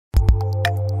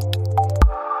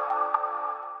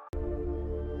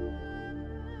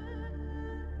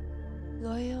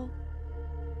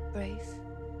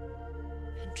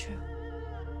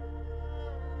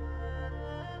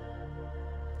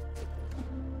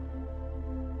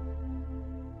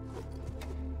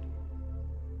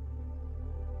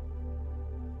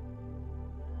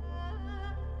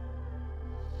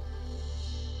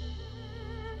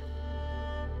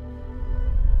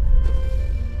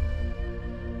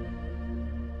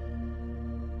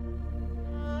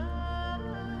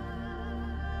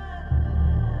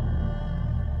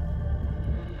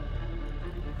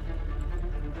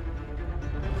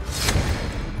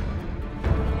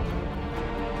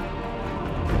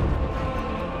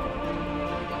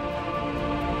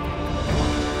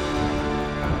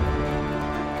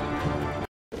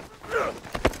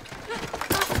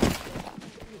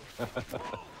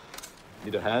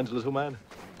hand, little man?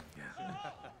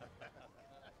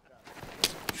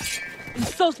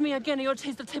 Insult me again and you'll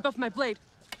taste the tip of my blade.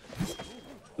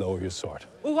 Lower your sword.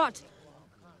 Or what?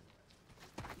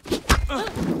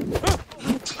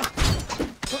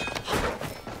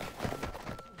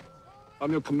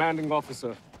 I'm your commanding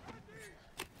officer.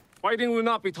 Fighting will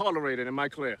not be tolerated, am I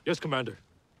clear? Yes, Commander.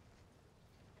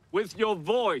 With your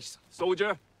voice,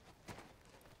 soldier.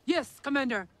 Yes,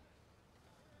 Commander.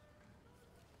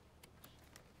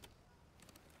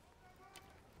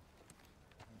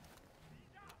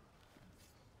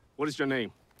 What is your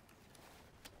name?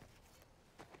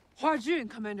 Hua Jun,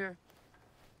 Commander.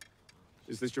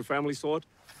 Is this your family sword?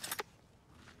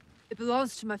 It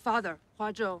belongs to my father,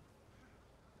 Hua Jun.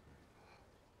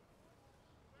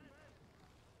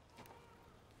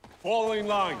 Fall in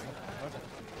line.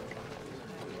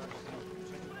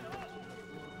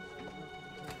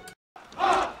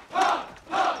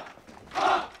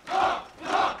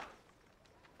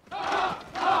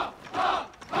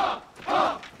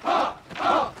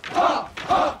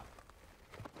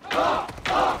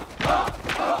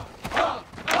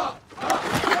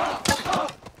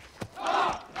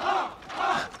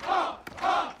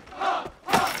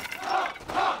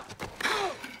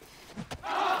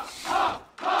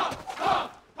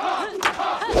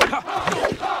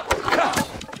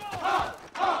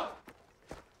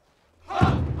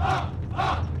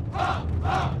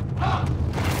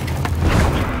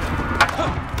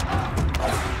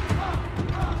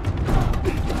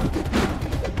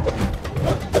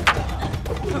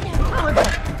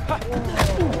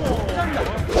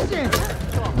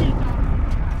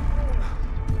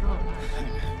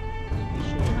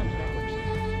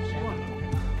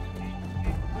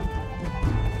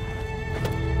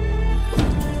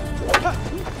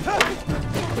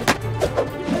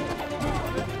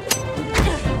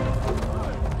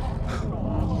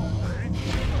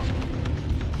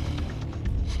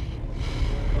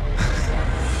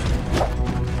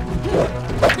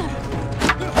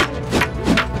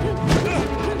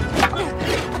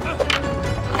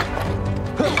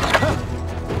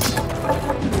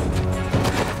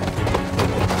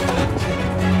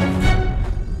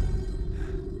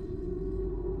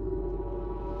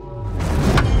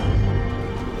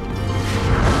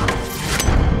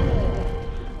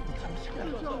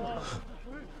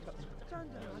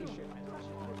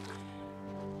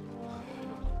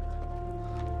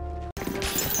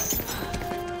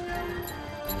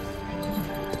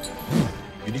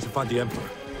 You need to find the Emperor.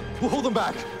 We'll hold them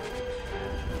back!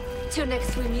 Till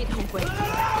next we meet, Hong Gui.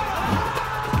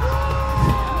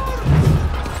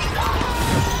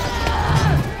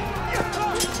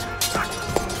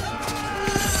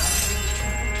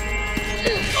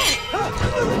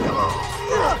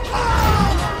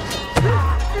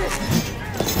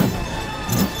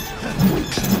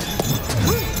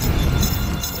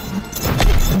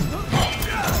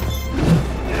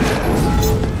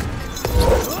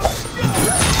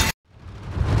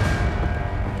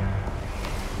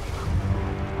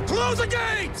 Close the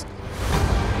gates!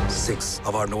 6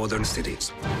 of our northern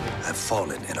cities have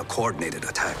fallen in a coordinated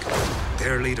attack.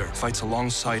 Their leader fights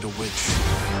alongside a witch.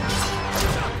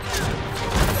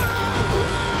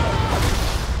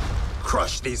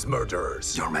 Crush these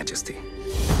murderers. Your Majesty.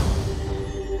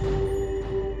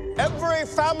 Every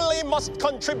family must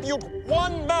contribute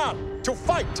 1 man to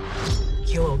fight.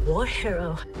 You're a war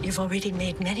hero. You've already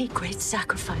made many great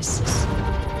sacrifices.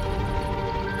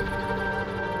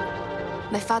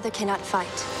 My father cannot fight,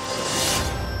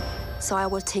 so I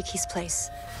will take his place.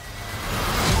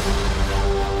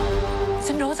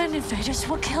 The northern invaders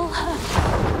will kill her.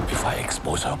 If I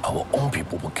expose her, our own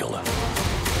people will kill her.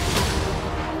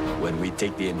 When we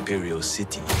take the Imperial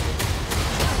City,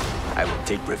 I will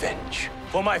take revenge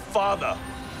for my father.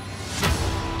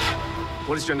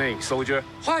 What is your name, soldier?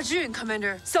 Hua Jun,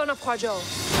 Commander. Son of Hua Zhou.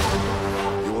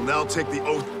 You will now take the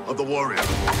oath of the warrior.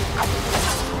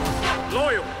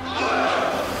 Loyal.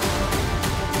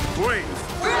 Brave.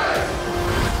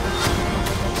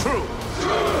 True.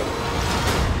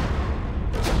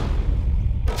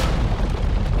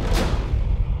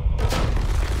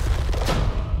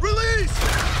 Release!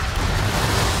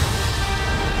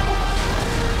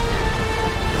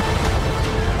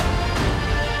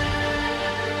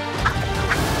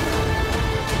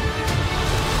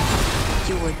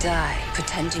 You will die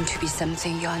pretending to be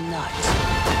something you're not.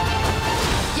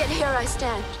 Yet here I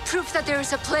stand, proof that there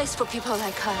is a place for people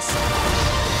like us.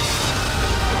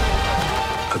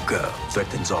 A girl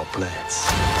threatens our plans.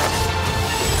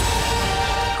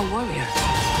 A warrior.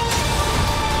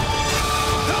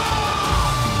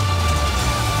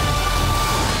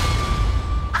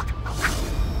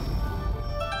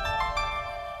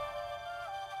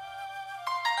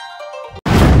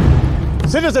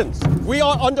 Citizens, we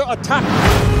are under attack.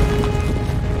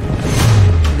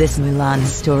 This Mulan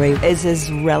story is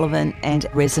as relevant and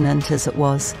resonant as it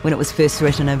was when it was first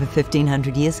written over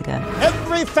 1,500 years ago.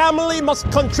 Every family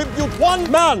must contribute one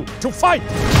man to fight.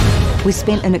 We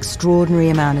spent an extraordinary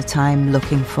amount of time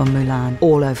looking for Mulan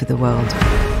all over the world.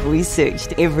 We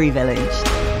searched every village.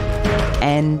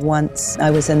 And once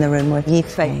I was in the room with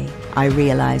Yifei, I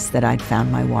realized that I'd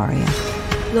found my warrior.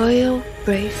 Loyal,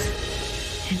 brave,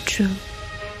 and true.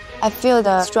 I feel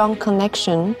the strong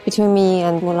connection between me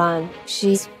and Mulan.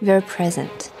 She's very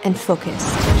present and focused.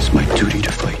 It's my duty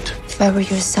to fight. If I were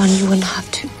your son, you wouldn't have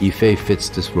to. Yifei fits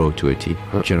this role to a T.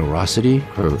 Her generosity,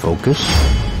 her focus,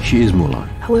 she is Mulan.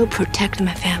 I will protect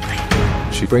my family.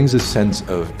 She brings a sense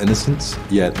of innocence,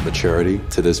 yet maturity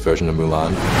to this version of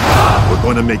Mulan. We're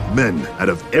going to make men out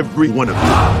of every one of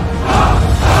you.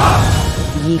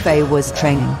 Yifei was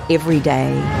training every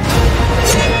day.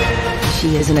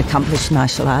 She is an accomplished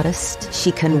martial artist.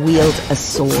 She can wield a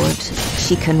sword.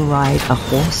 She can ride a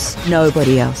horse.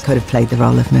 Nobody else could have played the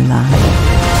role of Mulan.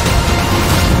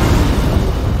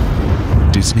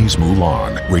 Disney's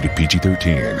Mulan, rated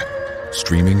PG-13.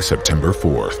 Streaming September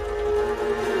 4th.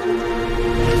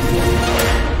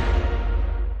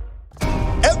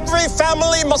 Every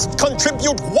family must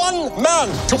contribute one man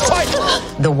to fight.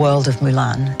 The world of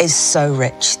Mulan is so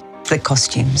rich. The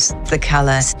costumes, the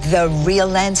colors, the real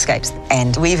landscapes.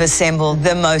 And we've assembled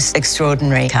the most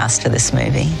extraordinary cast for this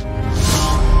movie.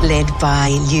 Led by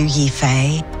Liu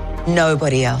Yifei.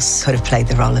 Nobody else could have played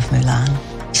the role of Mulan.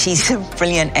 She's a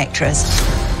brilliant actress,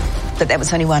 but that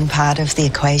was only one part of the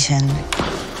equation.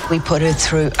 We put her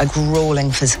through a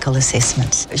grueling physical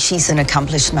assessment. She's an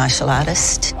accomplished martial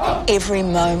artist. Every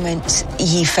moment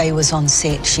Yifei was on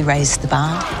set, she raised the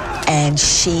bar, and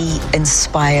she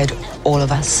inspired all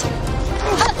of us.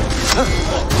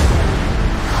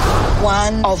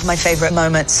 One of my favorite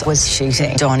moments was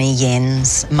shooting Donnie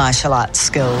Yen's martial arts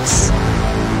skills.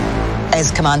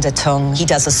 As Commander Tung, he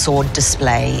does a sword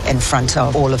display in front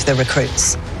of all of the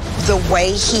recruits. The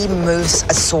way he moves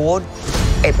a sword,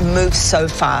 it moves so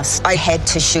fast. I had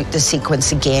to shoot the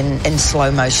sequence again in slow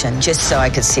motion just so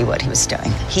I could see what he was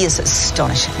doing. He is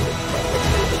astonishing.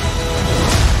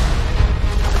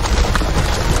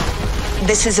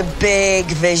 This is a big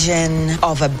vision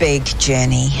of a big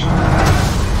journey.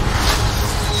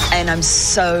 And I'm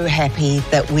so happy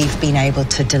that we've been able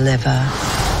to deliver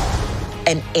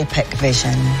an epic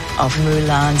vision of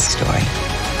Mulan's story.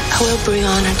 I will bring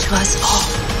honor to us all.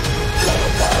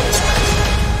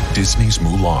 Disney's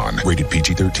Mulan, rated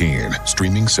PG-13.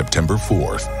 Streaming September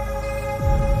 4th.